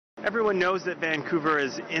Everyone knows that Vancouver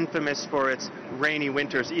is infamous for its rainy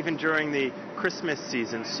winters, even during the Christmas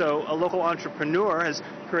season. So a local entrepreneur has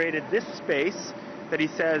created this space that he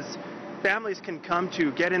says families can come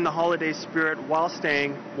to get in the holiday spirit while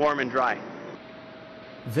staying warm and dry.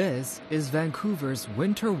 This is Vancouver's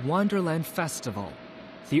Winter Wonderland Festival.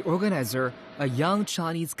 The organizer, a young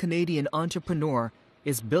Chinese-Canadian entrepreneur,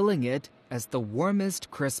 is billing it as the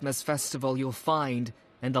warmest Christmas festival you'll find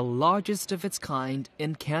and the largest of its kind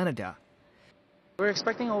in Canada. We're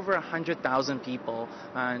expecting over 100,000 people,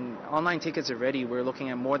 and online tickets already, we're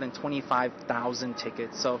looking at more than 25,000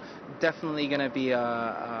 tickets, so definitely going to be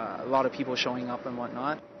a lot of people showing up and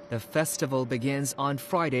whatnot. The festival begins on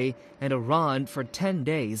Friday and will run for 10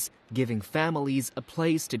 days, giving families a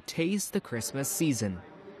place to taste the Christmas season.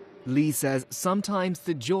 Lee says sometimes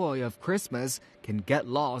the joy of Christmas can get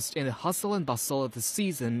lost in the hustle and bustle of the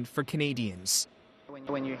season for Canadians.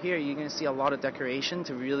 When you're here, you're going to see a lot of decoration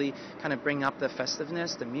to really kind of bring up the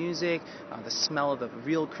festiveness, the music, the smell of the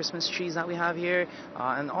real Christmas trees that we have here,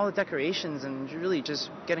 and all the decorations, and really just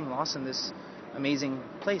getting lost in this amazing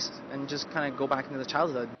place and just kind of go back into the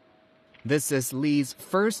childhood. This is Lee's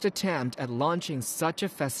first attempt at launching such a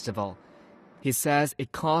festival. He says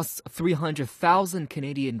it costs 300,000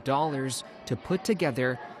 Canadian dollars to put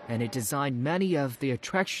together, and he designed many of the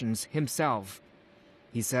attractions himself.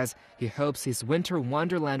 He says he hopes his winter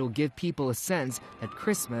wonderland will give people a sense that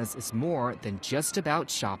Christmas is more than just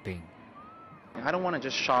about shopping. I don't want to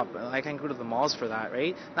just shop. I can't go to the malls for that,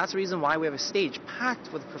 right? That's the reason why we have a stage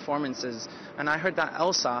packed with performances. And I heard that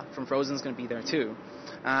Elsa from Frozen is going to be there too.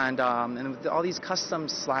 And with all these custom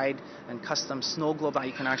slide and custom snow globe that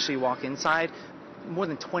you can actually walk inside, more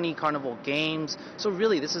than 20 carnival games. So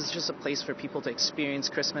really, this is just a place for people to experience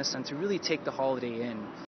Christmas and to really take the holiday in.